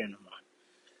 501.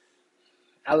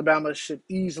 Alabama should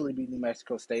easily beat New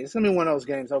Mexico State. It's going to be one of those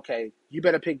games, you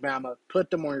better pick Bama, put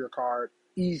them on your card,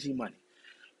 easy money.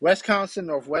 Wisconsin,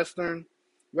 Northwestern.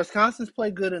 Wisconsin's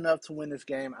played good enough to win this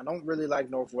game. I don't really like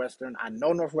Northwestern. I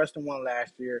know Northwestern won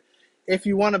last year. If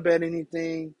you want to bet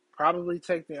anything, probably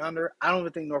take the under. I don't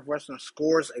even think Northwestern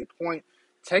scores a point.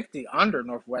 Take the under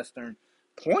Northwestern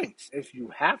points if you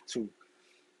have to.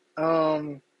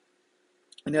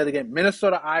 Another game,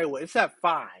 Minnesota, Iowa. It's at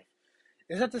 5.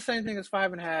 Is that the same thing as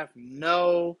 5.5?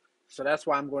 No. So that's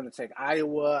why I'm going to take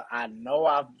Iowa. I know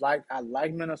I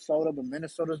like Minnesota, but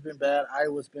Minnesota's been bad.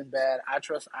 Iowa's been bad. I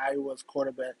trust Iowa's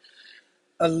quarterback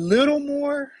a little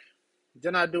more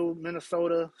than I do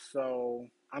Minnesota, so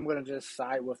I'm going to just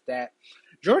side with that.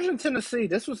 Georgia and Tennessee,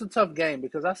 this was a tough game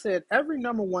because I said every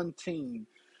number one team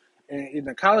in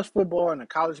the college football and the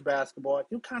college basketball,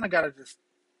 you kind of got to just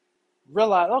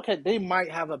realize, they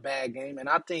might have a bad game, and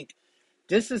I think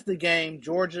this is the game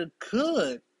Georgia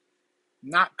could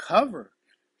not cover.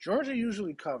 Georgia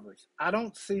usually covers. I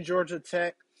don't see Georgia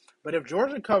Tech, but if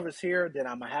Georgia covers here, then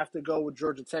I'm going to have to go with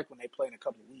Georgia Tech when they play in a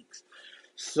couple of weeks.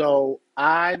 So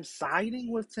I'm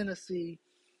siding with Tennessee.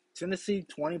 Tennessee,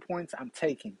 20 points, I'm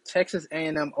taking. Texas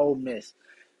A&M, Ole Miss.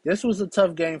 This was a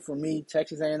tough game for me.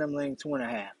 Texas A&M laying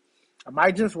 2.5. I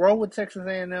might just roll with Texas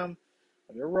A&M.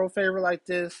 If you're a road favorite like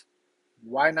this,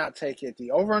 why not take it?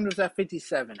 The over-under is at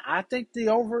 57. I think the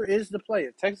over is the play.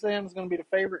 If Texas A&M is going to be the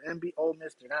favorite and beat Ole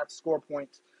Miss, they're going to have to score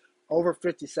points. Over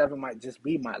 57 might just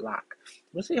be my lock.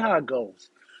 We'll see how it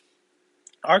goes.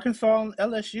 Arkansas and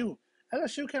LSU.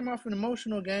 LSU came off an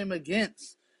emotional game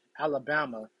against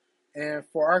Alabama. And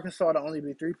for Arkansas to only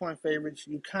be 3-point favorites,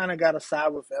 you kind of got to side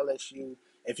with LSU.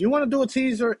 If you want to do a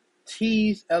teaser,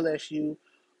 tease LSU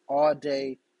all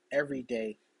day, every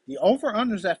day. The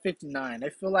over-under is at 59.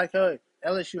 They feel like,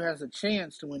 LSU has a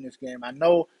chance to win this game. I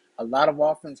know a lot of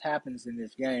offense happens in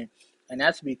this game, and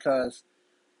that's because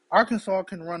Arkansas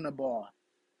can run the ball.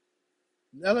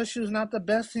 LSU is not the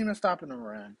best team at stopping the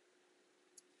run.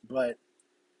 but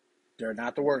they're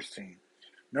not the worst team.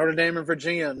 Notre Dame and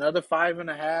Virginia, another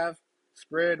 5.5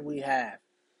 spread we have.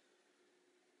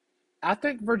 I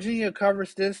think Virginia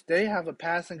covers this. They have a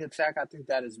passing attack. I think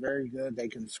that is very good. They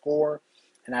can score.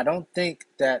 And I don't think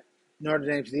that Notre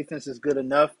Dame's defense is good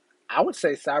enough. I would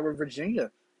say side with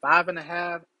Virginia.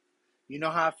 5.5. You know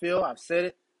how I feel. I've said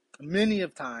it many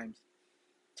of times.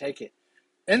 Take it.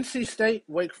 NC State,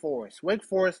 Wake Forest. Wake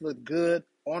Forest looked good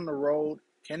on the road.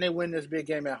 Can they win this big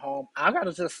game at home? I got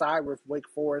to just side with Wake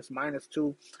Forest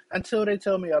 -2 until they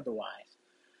tell me otherwise.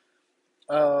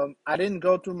 I didn't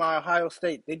go through my Ohio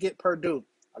State. They get Purdue.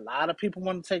 A lot of people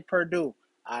want to take Purdue.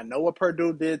 I know what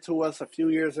Purdue did to us a few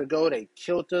years ago. They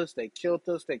killed us. They killed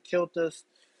us. They killed us.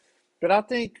 But I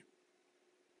think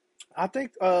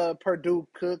Purdue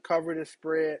could cover the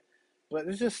spread. But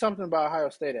it's just something about Ohio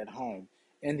State at home.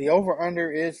 And the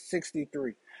over-under is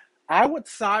 63. I would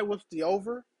side with the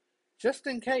over just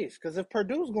in case. Because if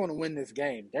Purdue's going to win this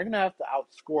game, they're going to have to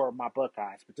outscore my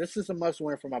Buckeyes. But this is a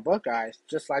must-win for my Buckeyes,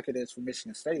 just like it is for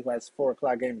Michigan State, who has a 4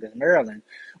 o'clock game against Maryland,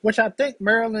 which I think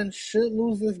Maryland should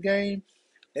lose this game.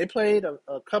 They played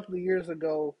a couple of years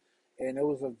ago, and it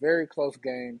was a very close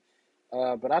game.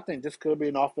 But I think this could be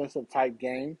an offensive-type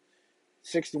game.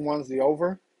 61 is the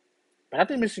over. But I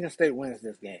think Michigan State wins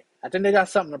this game. I think they got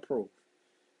something to prove.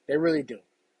 They really do.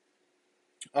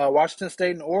 Washington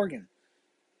State and Oregon.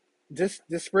 This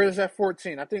spread is at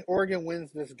 14. I think Oregon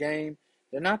wins this game.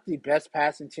 They're not the best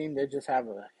passing team. They just have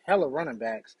a hell of running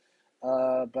backs.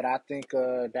 But I think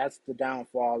that's the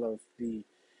downfall of the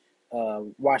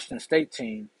Washington State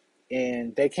team.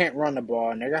 And they can't run the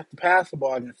ball, and they got to pass the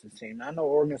ball against this team. I know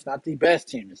Oregon's not the best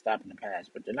team in stopping the pass,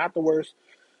 but they're not the worst.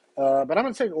 But I'm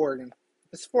going to take Oregon.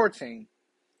 It's 14.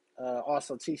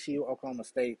 Also, TCU, Oklahoma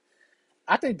State.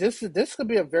 I think this could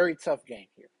be a very tough game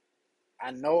here.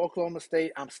 I know Oklahoma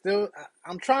State. I'm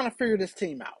trying to figure this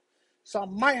team out. So I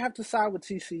might have to side with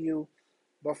TCU,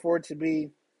 but for it to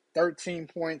be 13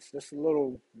 points, that's a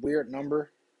little weird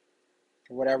number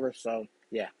or whatever. So,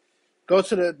 yeah. Go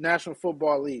to the National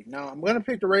Football League. Now, I'm going to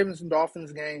pick the Ravens and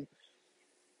Dolphins game.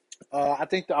 I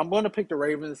think I'm going to pick the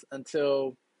Ravens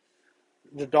until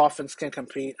the Dolphins can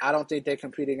compete. I don't think they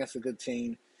compete against a good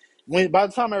team. By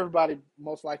the time everybody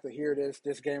most likely hear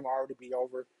this game will already be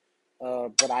over.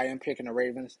 But I am picking the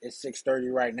Ravens. It's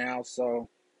 6:30 right now, so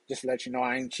just to let you know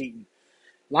I ain't cheating.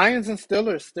 Lions and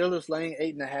Steelers. Steelers laying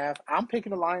 8.5. I'm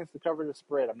picking the Lions to cover the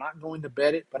spread. I'm not going to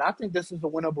bet it, but I think this is a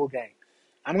winnable game.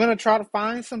 I'm going to try to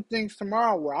find some things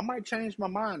tomorrow where I might change my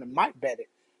mind and might bet it.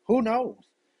 Who knows?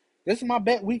 This is my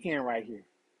bet weekend right here.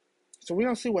 So we're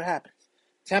going to see what happens.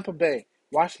 Tampa Bay,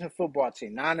 Washington football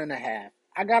team, 9.5.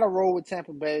 I got to roll with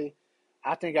Tampa Bay.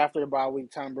 I think after the bye week,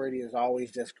 Tom Brady is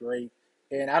always just great.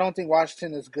 And I don't think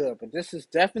Washington is good, but this is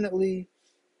definitely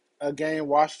a game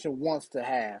Washington wants to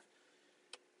have.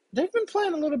 They've been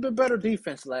playing a little bit better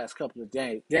defense the last couple of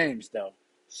games, though.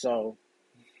 So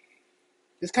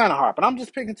it's kind of hard. But I'm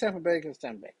just picking Tampa Bay against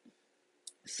Tampa Bay.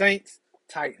 Saints,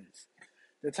 Titans.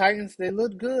 The Titans, they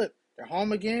look good. They're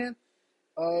home again.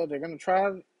 They're going to try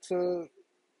to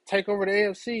take over the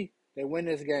AFC. They win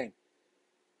this game.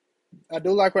 I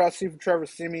do like what I see from Trevor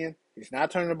Siemian. He's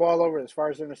not turning the ball over as far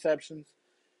as interceptions.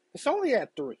 It's only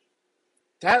at 3.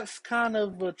 That's kind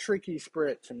of a tricky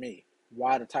spread to me.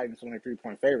 Why the Titans only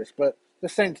 3-point favorites. But the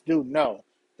Saints do know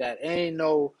that ain't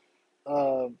no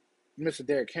Mr.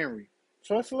 Derrick Henry.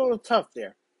 So it's a little tough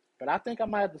there. But I think I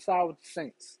might have to side with the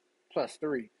Saints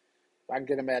 +3. If I can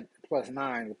get them at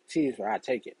 +9 with the teaser, I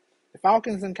take it. The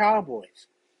Falcons and Cowboys.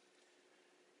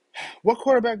 What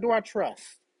quarterback do I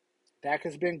trust? Dak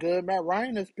has been good. Matt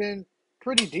Ryan has been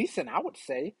pretty decent, I would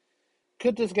say.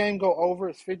 Could this game go over?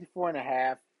 It's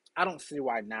 54.5. I don't see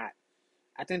why not.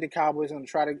 I think the Cowboys are going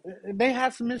to try to – they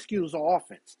have some miscues on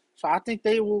offense. So I think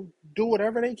they will do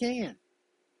whatever they can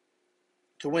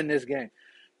to win this game.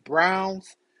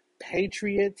 Browns,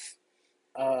 Patriots.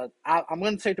 I'm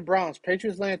going to take the Browns.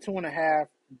 Patriots laying 2.5.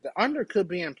 The under could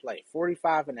be in play,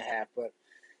 45.5. But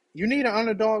you need an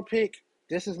underdog pick.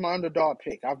 This is my underdog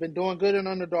pick. I've been doing good in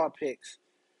underdog picks.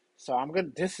 So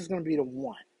this is going to be the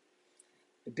one.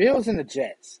 The Bills and the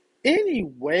Jets. Any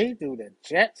way do the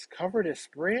Jets cover the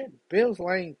spread? Bills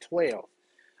laying 12.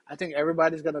 I think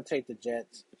everybody's going to take the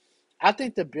Jets. I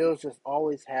think the Bills just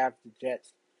always have the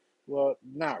Jets. Well,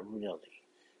 not really.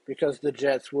 Because the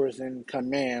Jets was in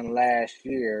command last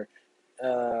year.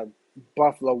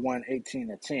 Buffalo won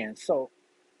 18-10. So,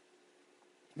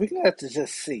 we're going to have to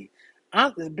just see.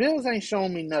 The Bills ain't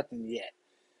showing me nothing yet.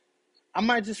 I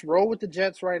might just roll with the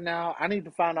Jets right now. I need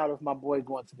to find out if my boy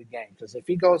going to the game. Because if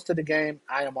he goes to the game,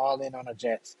 I am all in on the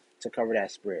Jets to cover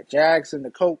that spread. Jags and the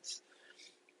Colts.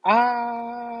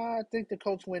 I think the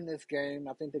Colts win this game.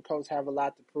 I think the Colts have a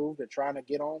lot to prove. They're trying to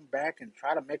get on back and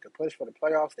try to make a push for the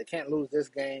playoffs. They can't lose this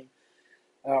game,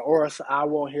 or else I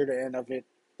won't hear the end of it.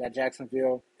 That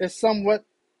Jacksonville is somewhat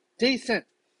decent.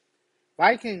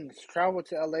 Vikings travel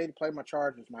to LA to play my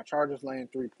Chargers. My Chargers laying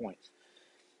 3 points.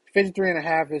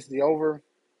 53.5 is the over.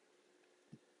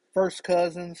 First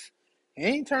Cousins, he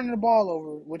ain't turning the ball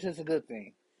over, which is a good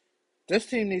thing. This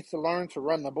team needs to learn to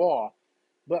run the ball,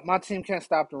 but my team can't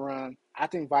stop the run. I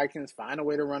think Vikings find a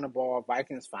way to run the ball.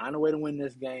 Vikings find a way to win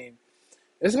this game.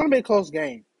 It's going to be a close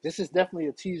game. This is definitely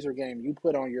a teaser game you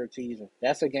put on your teaser.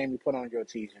 That's a game you put on your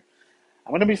teaser.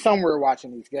 I'm going to be somewhere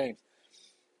watching these games.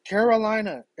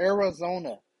 Carolina,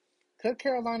 Arizona. Could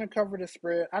Carolina cover the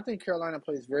spread? I think Carolina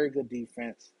plays very good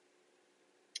defense.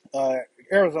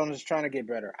 Arizona's trying to get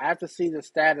better. I have to see the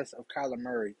status of Kyler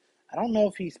Murray. I don't know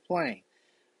if he's playing.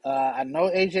 I know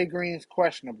AJ Green is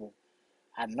questionable.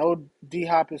 I know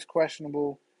D-Hop is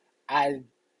questionable. I'm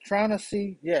trying to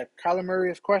see. Yeah, Kyler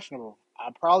Murray is questionable.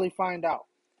 I'll probably find out.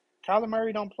 Kyler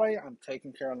Murray don't play, I'm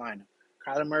taking Carolina.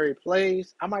 Kyler Murray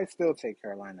plays, I might still take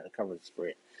Carolina to cover the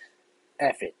spread.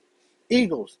 F it.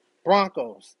 Eagles,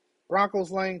 Broncos.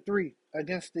 Broncos laying 3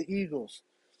 against the Eagles.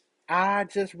 I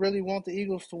just really want the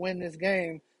Eagles to win this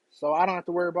game, so I don't have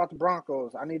to worry about the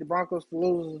Broncos. I need the Broncos to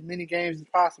lose as many games as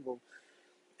possible.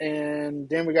 And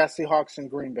then we got Seahawks and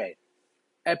Green Bay.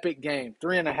 Epic game.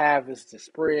 3.5 is the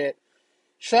spread.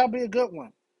 Shall be a good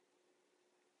one.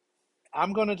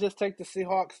 I'm going to just take the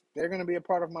Seahawks. They're going to be a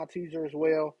part of my teaser as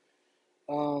well.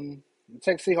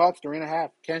 Take Seahawks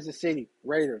 3.5. Kansas City,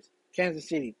 Raiders. Kansas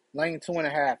City, laying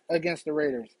 2.5 against the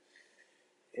Raiders.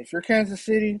 If you're Kansas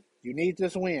City, you need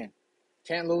this win.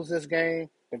 Can't lose this game.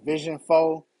 Division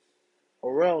foe,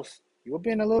 or else you'll be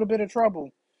in a little bit of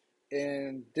trouble.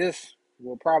 And this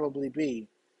will probably be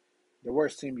the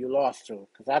worst team you lost to,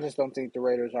 because I just don't think the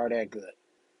Raiders are that good.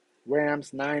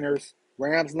 Rams, Niners.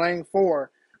 Rams laying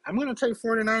 4. I'm going to take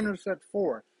 49ers at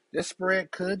 4. This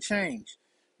spread could change.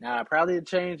 Now, it probably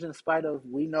change in spite of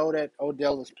we know that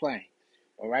Odell is playing.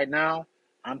 But right now,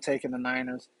 I'm taking the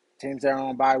Niners. Teams that are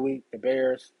on bye week, the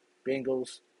Bears,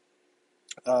 Bengals,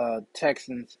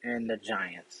 Texans, and the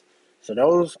Giants. So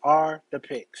those are the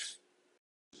picks.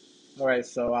 All right,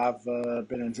 so I've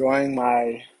been enjoying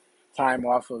my time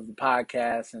off of the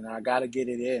podcast, and I got to get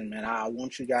it in, man. I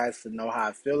want you guys to know how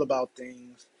I feel about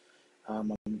things.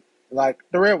 Like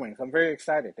the Red Wings, I'm very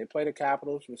excited. They play the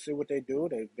Capitals. We'll see what they do.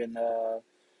 They've been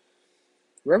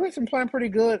Red Wings been playing pretty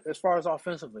good as far as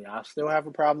offensively. I still have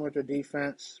a problem with their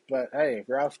defense, but hey, if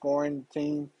you're outscoring the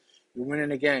team, you're winning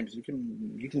the games. You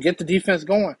can get the defense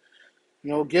going.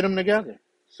 Get them together.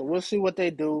 So we'll see what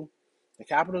they do. The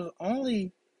Capitals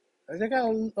they got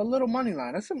a little money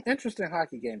line. There's some interesting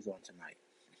hockey games on tonight.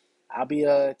 I'll be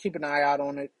keeping an eye out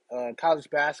on it. College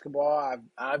basketball,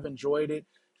 I've enjoyed it.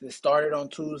 It started on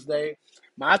Tuesday.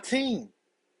 My team,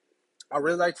 I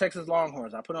really like Texas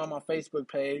Longhorns. I put it on my Facebook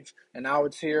page, and now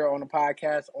it's here on the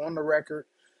podcast, on the record.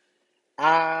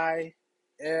 I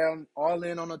am all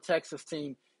in on the Texas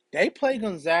team. They play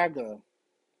Gonzaga,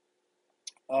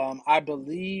 I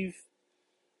believe,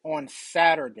 on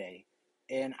Saturday,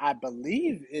 and I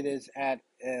believe it is at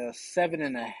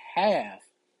 7.5. I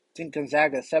think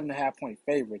Gonzaga is 7.5 point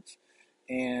favorites,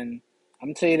 and I'm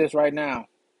gonna tell you this right now.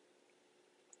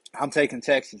 I'm taking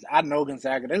Texas. I know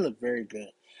Gonzaga; they look very good,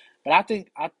 but I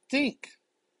think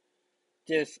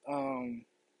this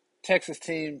Texas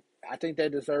team, I think they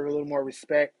deserve a little more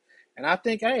respect, and I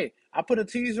think, hey, I put a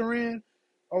teaser in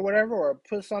or whatever, or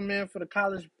put something in for the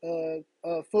college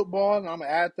football, and I'm gonna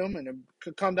add them, and it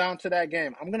could come down to that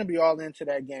game. I'm gonna be all into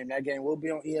that game. That game will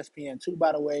be on ESPN2,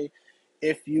 by the way,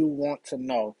 if you want to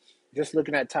know. Just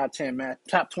looking at top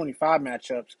 25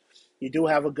 matchups, you do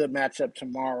have a good matchup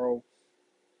tomorrow.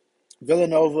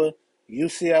 Villanova,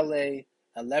 UCLA,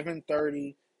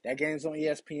 11:30. That game's on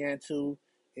ESPN2.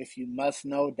 If you must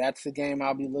know, that's the game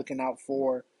I'll be looking out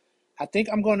for. I think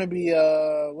I'm going to be,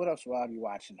 what else will I be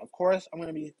watching? Of course, I'm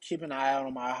going to be keeping an eye out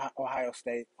on my Ohio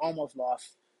State. Almost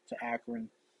lost to Akron.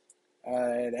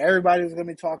 Everybody's going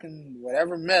to be talking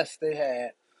whatever mess they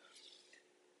had.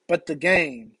 But the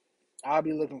game, I'll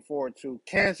be looking forward to.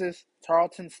 Kansas,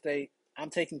 Tarleton State. I'm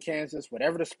taking Kansas,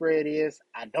 whatever the spread is.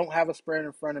 I don't have a spread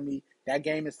in front of me. That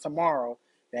game is tomorrow.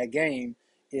 That game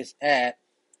is at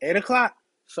 8 o'clock.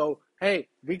 So, hey,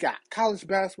 we got college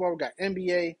basketball. We got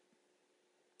NBA.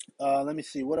 Let me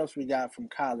see. What else we got from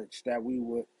college that we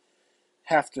would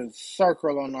have to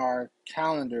circle on our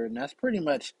calendar? And that's pretty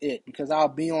much it, because I'll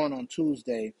be on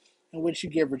Tuesday, in which you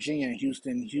get Virginia and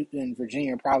Houston. Houston,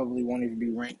 Virginia probably won't even be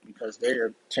ranked because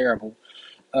they're terrible.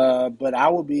 But I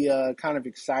will be kind of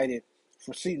excited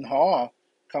for Seton Hall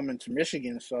coming to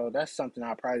Michigan, so that's something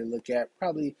I'll probably look at.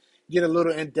 Probably get a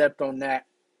little in depth on that.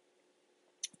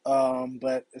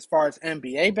 But as far as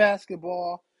NBA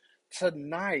basketball,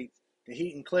 tonight the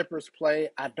Heat and Clippers play.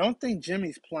 I don't think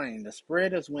Jimmy's playing. The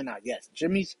spread is win out. Yes,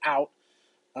 Jimmy's out.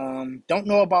 Don't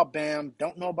know about Bam.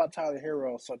 Don't know about Tyler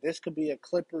Hero. So this could be a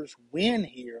Clippers win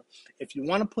here. If you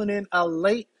want to put in a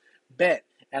late bet,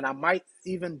 and I might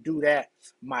even do that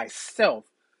myself,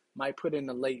 might put in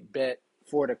a late bet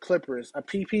for the Clippers. A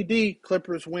PPD,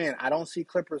 Clippers win. I don't see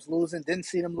Clippers losing. Didn't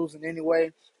see them losing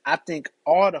anyway. I think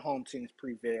all the home teams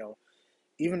prevail.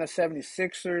 Even the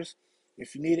 76ers,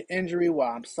 if you need an injury, well,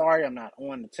 I'm sorry, I'm not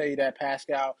on to tell you that.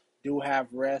 Pascal do have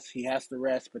rest. He has to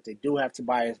rest, but they do have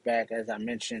Tobias back, as I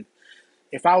mentioned.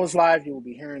 If I was live, you will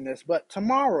be hearing this. But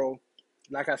tomorrow,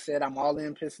 like I said, I'm all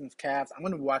in Pistons, Cavs. I'm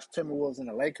going to watch Timberwolves and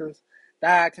the Lakers.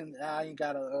 I ain't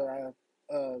got to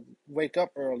wake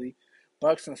up early.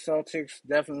 Bucks and Celtics,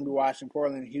 definitely be watching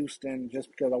Portland, Houston,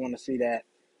 just because I want to see that.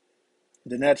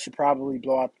 The Nets should probably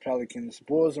blow out the Pelicans.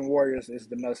 Bulls and Warriors is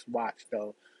the must watch,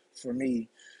 though, for me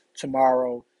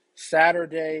tomorrow.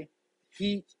 Saturday,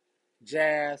 Heat,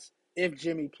 Jazz, if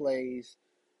Jimmy plays.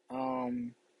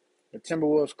 The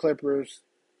Timberwolves, Clippers,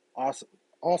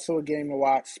 also a game to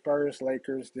watch. Spurs,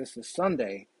 Lakers. This is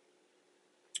Sunday.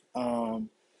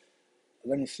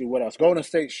 Let me see what else. Golden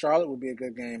State, Charlotte would be a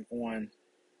good game on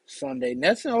Sunday.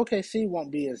 Nets and OKC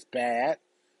won't be as bad.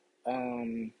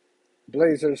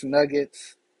 Blazers,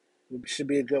 Nuggets should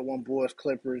be a good one. Bulls,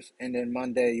 Clippers, and then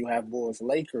Monday you have Bulls,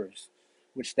 Lakers,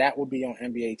 which that will be on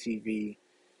NBA TV.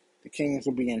 The Kings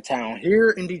will be in town here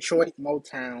in Detroit,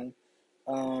 Motown.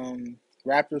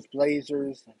 Raptors,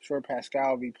 Blazers. I'm sure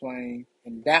Pascal will be playing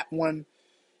in that one.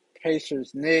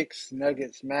 Pacers, Knicks,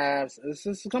 Nuggets, Mavs. This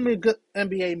is going to be a good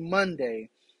NBA Monday.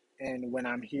 And when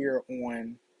I'm here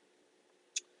on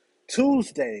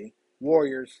Tuesday,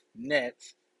 Warriors,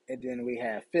 Nets, and then we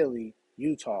have Philly,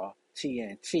 Utah,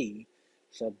 TNT.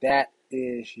 So that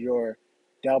is your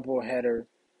doubleheader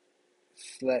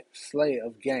slate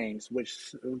of games,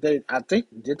 which I think,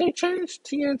 did they change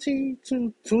TNT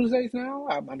to Tuesdays now?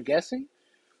 I'm guessing,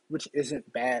 which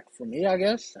isn't bad for me, I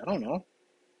guess. I don't know.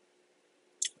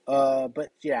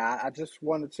 But yeah, I just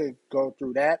wanted to go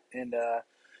through that and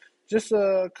just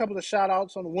a couple of shout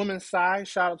outs on the women's side.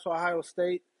 Shout out to Ohio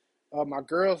State. My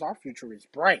girls, our future is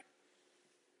bright.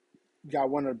 Got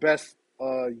one of the best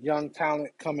young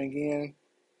talent coming in.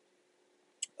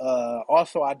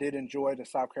 Also, I did enjoy the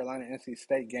South Carolina NC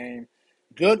State game.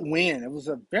 Good win. It was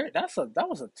that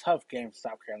was a tough game for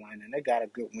South Carolina, and they got a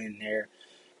good win there.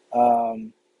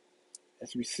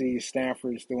 As we see,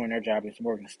 Stafford is doing their job against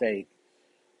Morgan State.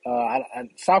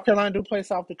 South Carolina do play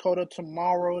South Dakota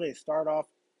tomorrow. They start off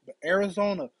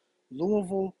Arizona,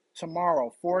 Louisville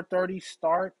tomorrow, 4:30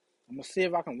 start. I'm gonna see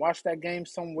if I can watch that game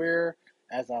somewhere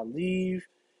as I leave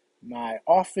my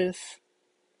office.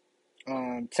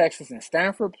 Texas and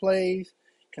Stanford plays.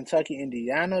 Kentucky,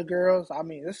 Indiana girls. I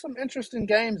mean, there's some interesting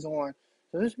games on.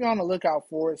 So just be on the lookout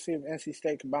for it. See if NC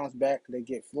State can bounce back. They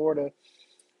get Florida,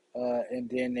 and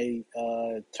then they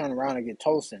turn around and get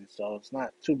Tolson. So it's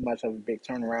not too much of a big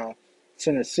turnaround.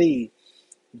 Tennessee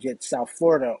gets South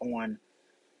Florida on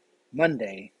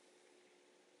Monday.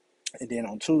 And then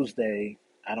on Tuesday,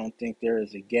 I don't think there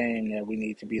is a game that we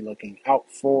need to be looking out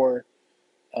for.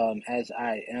 As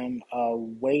I am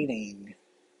waiting,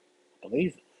 I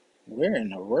believe, where in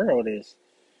the world is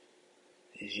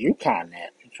UConn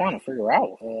at? I'm trying to figure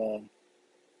out who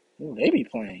they be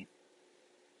playing.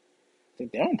 I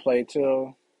think they don't play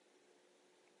till,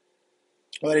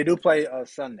 well, they do play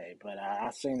Sunday, but I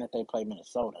seen that they play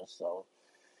Minnesota. So,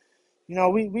 we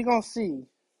going to see.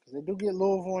 Because they do get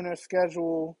Louisville in their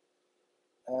schedule.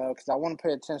 Because I want to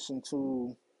pay attention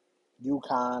to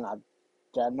UConn.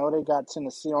 I know they got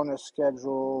Tennessee on their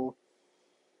schedule.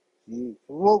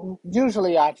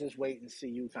 Usually I just wait and see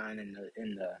UConn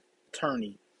in the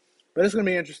tourney, but it's gonna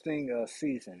be an interesting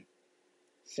season,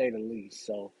 say the least.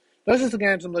 So those are the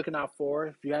games I'm looking out for.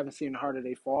 If you haven't seen The Harder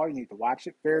They Fall, you need to watch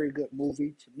it. Very good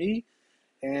movie to me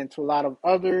and to a lot of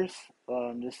others.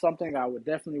 There's something I would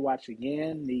definitely watch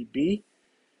again, need be,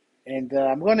 and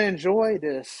I'm going to enjoy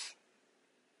this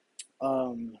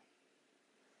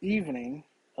evening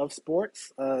of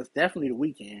sports. It's definitely the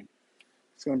weekend.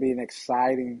 It's going to be an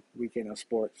exciting weekend of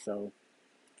sports. So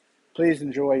please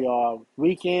enjoy y'all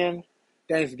weekend.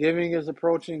 Thanksgiving is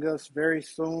approaching us very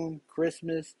soon.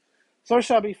 Christmas. So it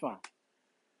shall be fun.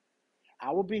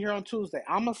 I will be here on Tuesday.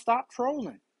 I'm going to stop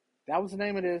trolling. That was the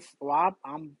name of this. Well,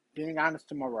 I'm being honest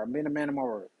to my word. I'm being a man of my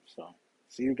word. So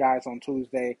see you guys on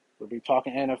Tuesday. We'll be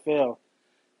talking NFL.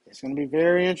 It's going to be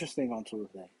very interesting on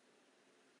Tuesday.